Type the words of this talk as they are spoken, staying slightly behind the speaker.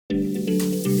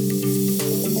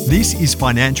This is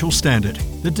Financial Standard,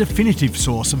 the definitive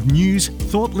source of news,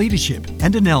 thought leadership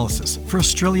and analysis for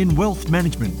Australian wealth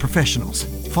management professionals.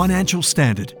 Financial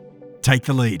Standard. Take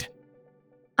the lead.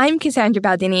 I'm Cassandra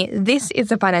Baldini. This is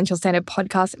the Financial Standard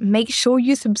podcast. Make sure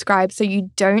you subscribe so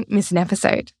you don't miss an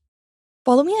episode.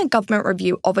 Following a government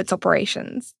review of its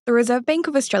operations, the Reserve Bank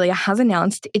of Australia has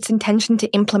announced its intention to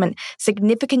implement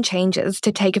significant changes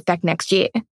to take effect next year.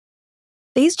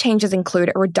 These changes include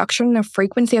a reduction in the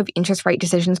frequency of interest rate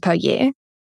decisions per year,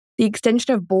 the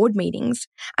extension of board meetings,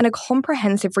 and a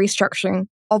comprehensive restructuring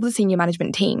of the senior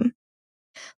management team.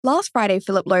 Last Friday,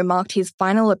 Philip Lowe marked his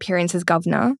final appearance as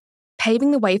governor,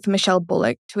 paving the way for Michelle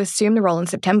Bullock to assume the role in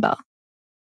September.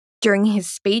 During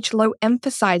his speech, Lowe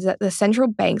emphasised that the central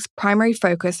bank's primary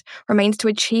focus remains to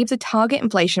achieve the target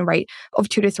inflation rate of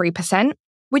 2 to 3%,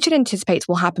 which it anticipates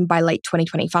will happen by late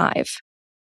 2025.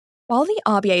 While the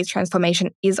RBA's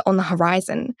transformation is on the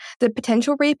horizon, the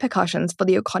potential repercussions for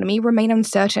the economy remain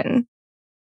uncertain.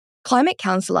 Climate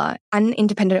counsellor and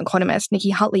independent economist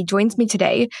Nikki Hutley joins me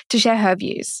today to share her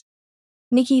views.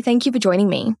 Nikki, thank you for joining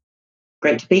me.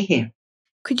 Great to be here.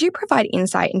 Could you provide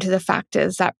insight into the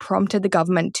factors that prompted the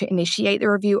government to initiate the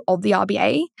review of the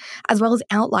RBA, as well as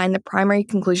outline the primary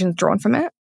conclusions drawn from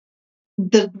it?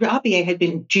 The RBA had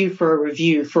been due for a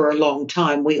review for a long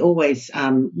time. We always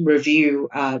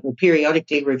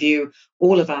periodically review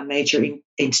all of our major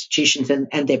institutions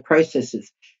and their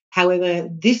processes. However,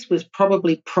 this was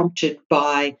probably prompted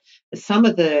by some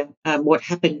of the what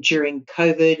happened during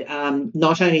COVID,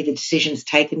 not only the decisions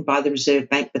taken by the Reserve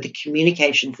Bank, but the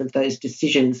communications of those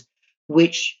decisions,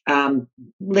 which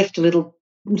left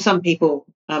some people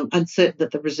uncertain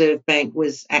that the Reserve Bank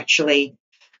was actually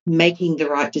making the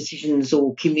right decisions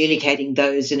or communicating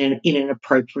those in an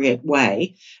appropriate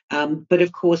way. But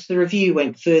of course, the review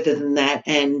went further than that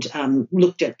and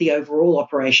looked at the overall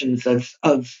operations of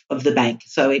the bank.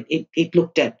 So it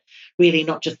looked at really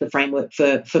not just the framework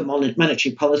for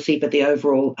monetary policy, but the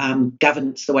overall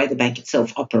governance, the way the bank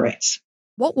itself operates.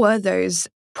 What were those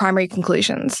primary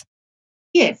conclusions?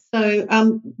 Yes,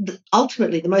 so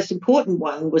ultimately the most important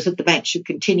one was that the bank should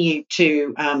continue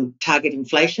to target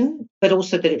inflation, but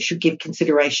also that it should give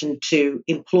consideration to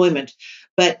employment,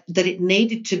 but that it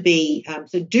needed to be,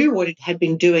 do what it had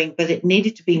been doing, but it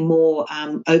needed to be more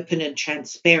open and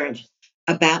transparent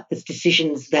about the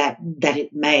decisions that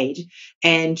it made,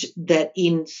 and that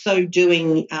in so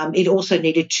doing, it also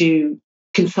needed to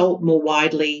consult more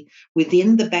widely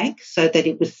within the bank so that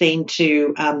it was seen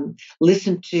to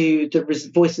listen to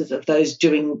the voices of those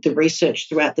doing the research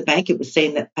throughout the bank. It was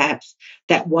seen that perhaps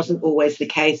that wasn't always the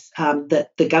case, that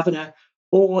the governor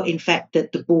or, in fact,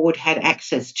 that the board had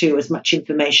access to as much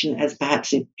information as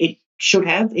perhaps it should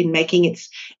have in making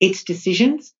its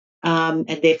decisions, and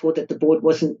therefore that the board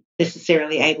wasn't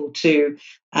necessarily able to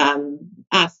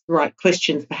ask the right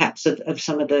questions perhaps of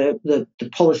some of the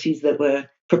policies that were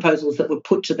proposals that were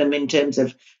put to them in terms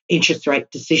of interest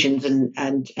rate decisions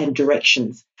and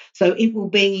directions. So it will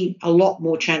be a lot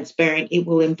more transparent. It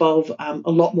will involve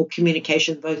a lot more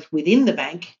communication both within the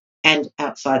bank and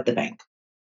outside the bank.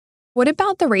 What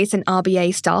about the recent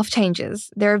RBA staff changes?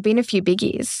 There have been a few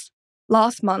biggies.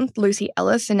 Last month, Lucy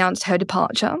Ellis announced her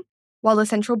departure, while the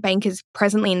central bank is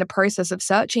presently in the process of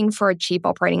searching for a chief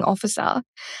operating officer.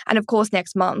 And of course,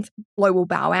 next month, Lowe will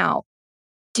bow out.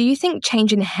 Do you think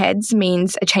change in heads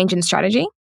means a change in strategy?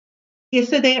 Yeah,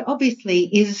 so there obviously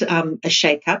is a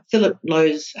shake-up. Philip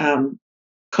Lowe's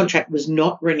contract was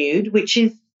not renewed, which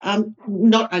is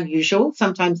not unusual.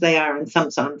 Sometimes they are and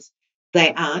sometimes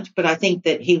they aren't, but I think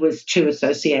that he was too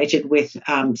associated with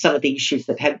some of the issues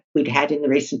that we'd had in the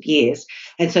recent years.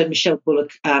 And so Michelle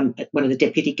Bullock, one of the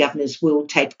deputy governors, will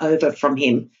take over from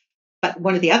him. But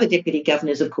one of the other deputy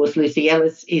governors, of course, Lucy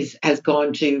Ellis, has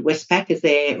gone to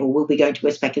Westpac will be going to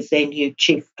Westpac as their new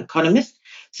chief economist.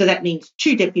 So that means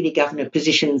 2 deputy governor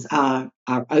positions are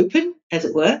open, as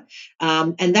it were,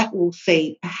 and that will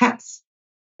see perhaps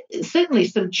certainly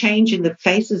some change in the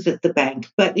faces at the bank,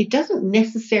 but it doesn't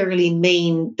necessarily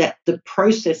mean that the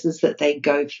processes that they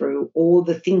go through or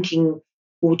the thinking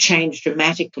will change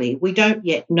dramatically. We don't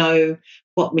yet know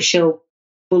what Michelle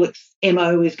Bullock's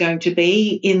MO is going to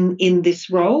be in this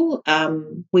role.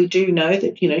 We do know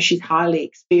that, she's highly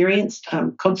experienced,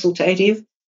 consultative,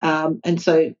 and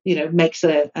so, makes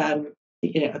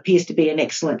appears to be an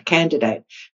excellent candidate.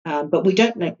 But we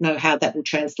don't know how that will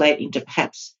translate into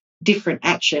perhaps different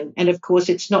action. And of course,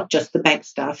 it's not just the bank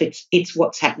staff, it's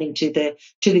what's happening to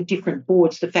the different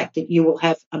boards, the fact that you will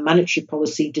have a monetary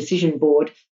policy decision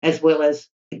board as well as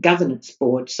a governance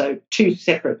board, so 2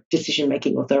 separate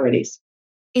decision-making authorities.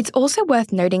 It's also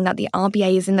worth noting that the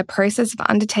RBA is in the process of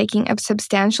undertaking a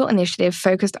substantial initiative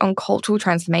focused on cultural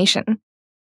transformation.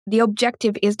 The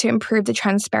objective is to improve the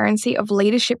transparency of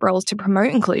leadership roles to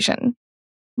promote inclusion.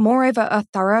 Moreover, a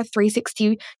thorough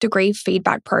 360-degree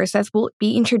feedback process will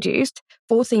be introduced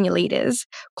for senior leaders,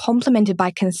 complemented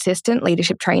by consistent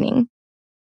leadership training.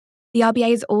 The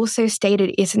RBA has also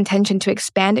stated its intention to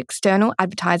expand external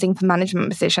advertising for management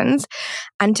positions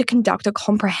and to conduct a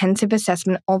comprehensive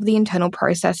assessment of the internal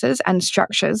processes and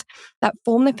structures that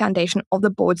form the foundation of the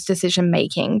board's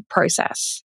decision-making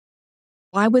process.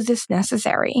 Why was this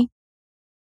necessary?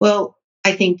 Well,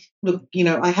 I think, look,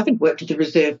 I haven't worked at the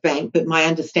Reserve Bank, but my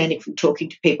understanding from talking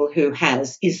to people who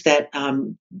has is that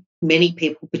many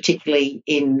people, particularly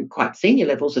in quite senior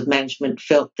levels of management,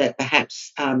 felt that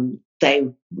perhaps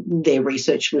their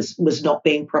research was not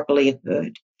being properly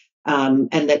heard,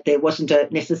 and that there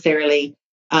wasn't necessarily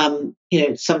some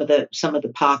of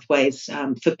the pathways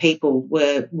for people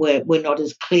were not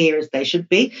as clear as they should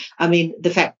be. I mean,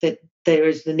 the fact that there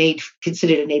is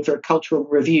considered a need for a cultural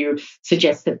review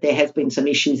suggests that there has been some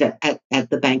issues at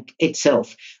the bank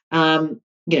itself.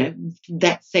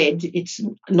 That said, it's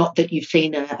not that you've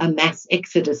seen a mass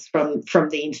exodus from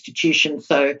the institution.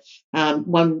 So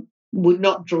one would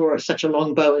not draw such a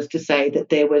long bow as to say that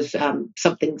there was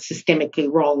something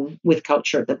systemically wrong with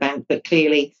culture at the bank, but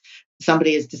clearly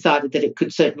somebody has decided that it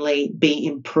could certainly be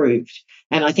improved.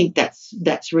 And I think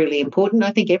that's really important. I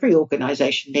think every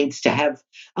organisation needs to have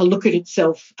a look at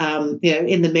itself,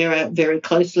 in the mirror very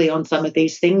closely on some of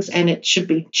these things, and it should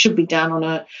be done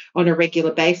on a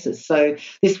regular basis. So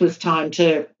this was time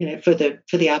to for the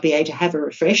RBA to have a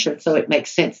refresh, and so it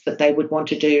makes sense that they would want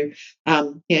to do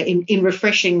in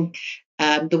refreshing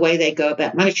the way they go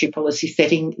about monetary policy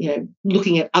setting.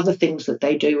 Looking at other things that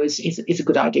they do is a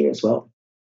good idea as well.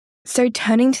 So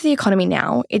turning to the economy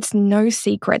now, it's no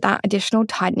secret that additional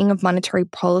tightening of monetary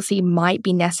policy might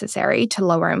be necessary to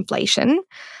lower inflation.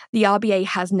 The RBA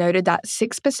has noted that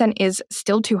 6% is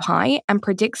still too high and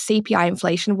predicts CPI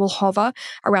inflation will hover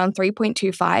around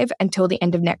 3.25 until the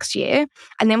end of next year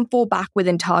and then fall back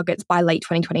within targets by late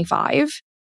 2025.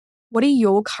 What are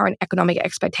your current economic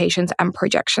expectations and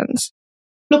projections?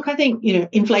 Look, I think,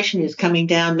 inflation is coming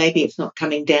down. Maybe it's not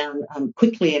coming down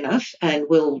quickly enough, and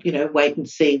we'll, wait and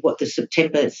see what the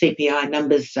September CPI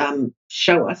numbers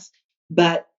show us.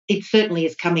 But it certainly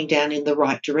is coming down in the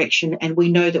right direction. And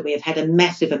we know that we have had a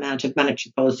massive amount of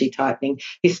monetary policy tightening,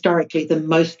 historically the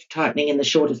most tightening in the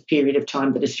shortest period of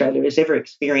time that Australia has ever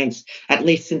experienced, at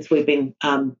least since we've been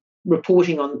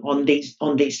reporting on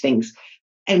these things.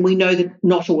 And we know that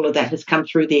not all of that has come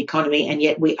through the economy, and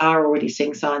yet we are already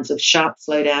seeing signs of sharp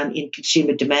slowdown in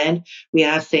consumer demand. We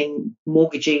are seeing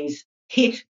mortgagees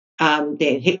hit,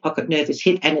 their hip pocket nerve is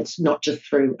hit, and it's not just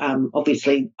through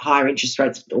obviously higher interest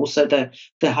rates, but also the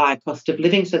higher cost of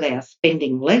living, so they are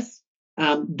spending less.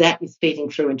 That is feeding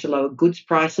through into lower goods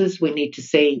prices. We need to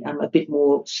see a bit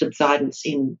more subsidence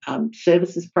in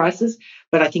services prices,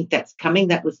 but I think that's coming.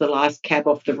 That was the last cab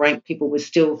off the rank. People were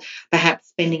still perhaps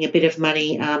spending a bit of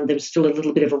money. There was still a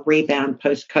little bit of a rebound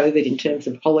post-COVID in terms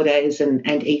of holidays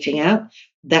and eating out.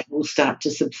 That will start to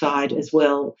subside as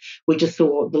well. We just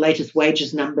saw the latest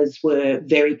wages numbers were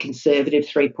very conservative,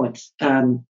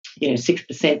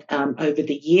 6% over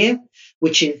the year,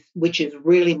 which is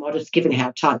really modest given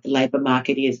how tight the labour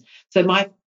market is. So my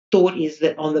thought is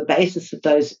that on the basis of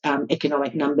those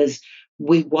economic numbers,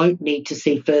 we won't need to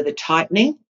see further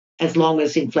tightening as long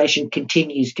as inflation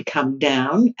continues to come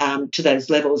down to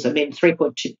those levels. I mean,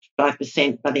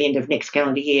 3.25% by the end of next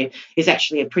calendar year is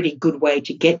actually a pretty good way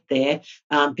to get there,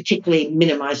 particularly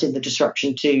minimising the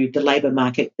disruption to the labour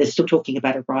market. They're still talking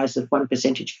about a rise of 1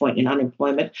 percentage point in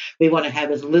unemployment. We want to have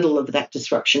as little of that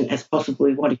disruption as possible.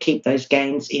 We want to keep those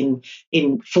gains in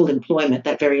full employment,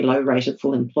 that very low rate of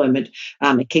full employment,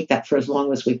 and keep that for as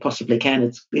long as we possibly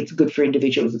can. It's good for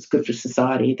individuals, it's good for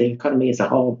society, the economy as a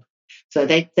whole. So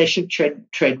they should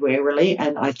tread warily,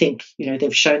 and I think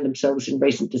they've shown themselves in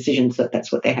recent decisions that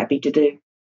that's what they're happy to do.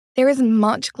 There is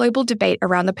much global debate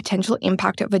around the potential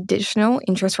impact of additional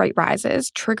interest rate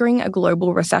rises triggering a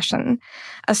global recession.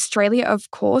 Australia, of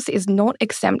course, is not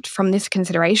exempt from this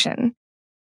consideration.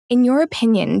 In your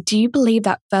opinion, do you believe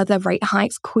that further rate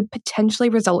hikes could potentially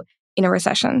result in a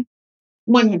recession?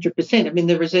 100%. I mean,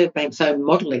 the Reserve Bank's own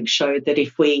modelling showed that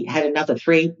if we had another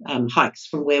 3 hikes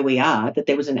from where we are, that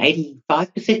there was an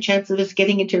 85% chance of us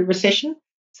getting into a recession.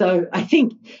 So I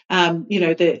think,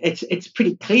 it's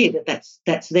pretty clear that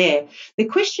that's there. The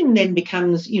question then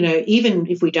becomes, even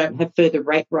if we don't have further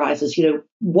rate rises,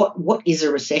 what is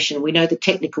a recession? We know the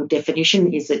technical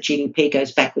definition is that GDP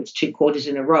goes backwards 2 quarters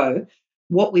in a row.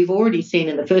 what we've already seen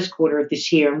in the first quarter of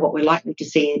this year and what we're likely to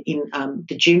see in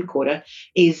the June quarter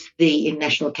is in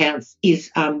national accounts is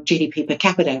GDP per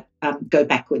capita go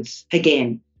backwards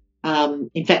again.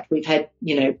 In fact, we've had,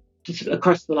 just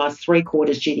across the last 3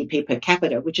 quarters, GDP per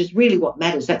capita, which is really what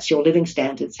matters. That's your living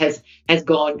standards, has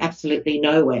gone absolutely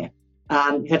nowhere.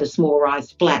 You've had a small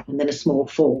rise flat and then a small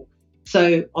fall.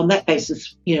 So on that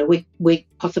basis, we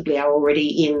possibly are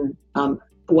already in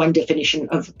one definition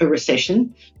of a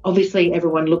recession. Obviously,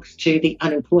 everyone looks to the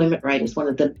unemployment rate as one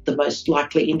of the most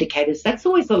likely indicators. That's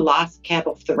always the last cab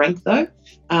off the rank, though.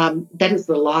 That is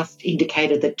the last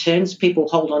indicator that turns. People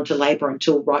hold on to labour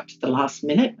until right to the last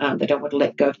minute. They don't want to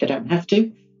let go if they don't have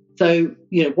to. So,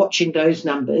 watching those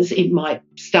numbers, it might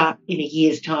start in a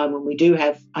year's time when we do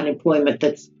have unemployment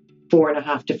that's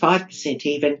 4.5% to 5%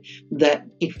 even, that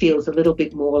it feels a little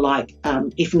bit more like,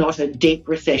 if not a deep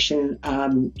recession,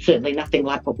 certainly nothing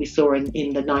like what we saw in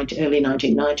the early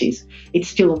 1990s. It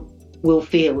still will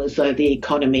feel as though the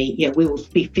economy, we will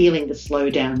be feeling the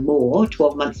slowdown more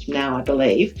 12 months from now, I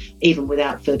believe, even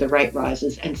without further rate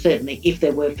rises. And certainly if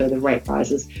there were further rate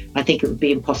rises, I think it would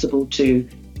be impossible to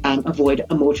avoid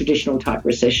a more traditional type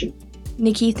recession.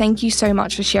 Nikki, thank you so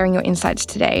much for sharing your insights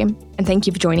today, and thank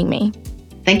you for joining me.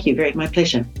 Thank you, my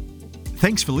pleasure.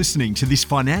 Thanks for listening to this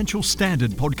Financial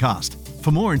Standard podcast. For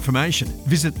more information,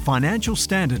 visit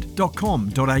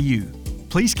financialstandard.com.au.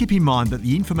 Please keep in mind that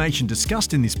the information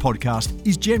discussed in this podcast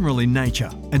is general in nature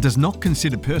and does not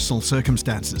consider personal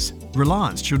circumstances.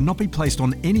 Reliance should not be placed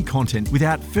on any content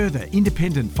without further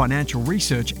independent financial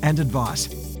research and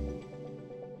advice.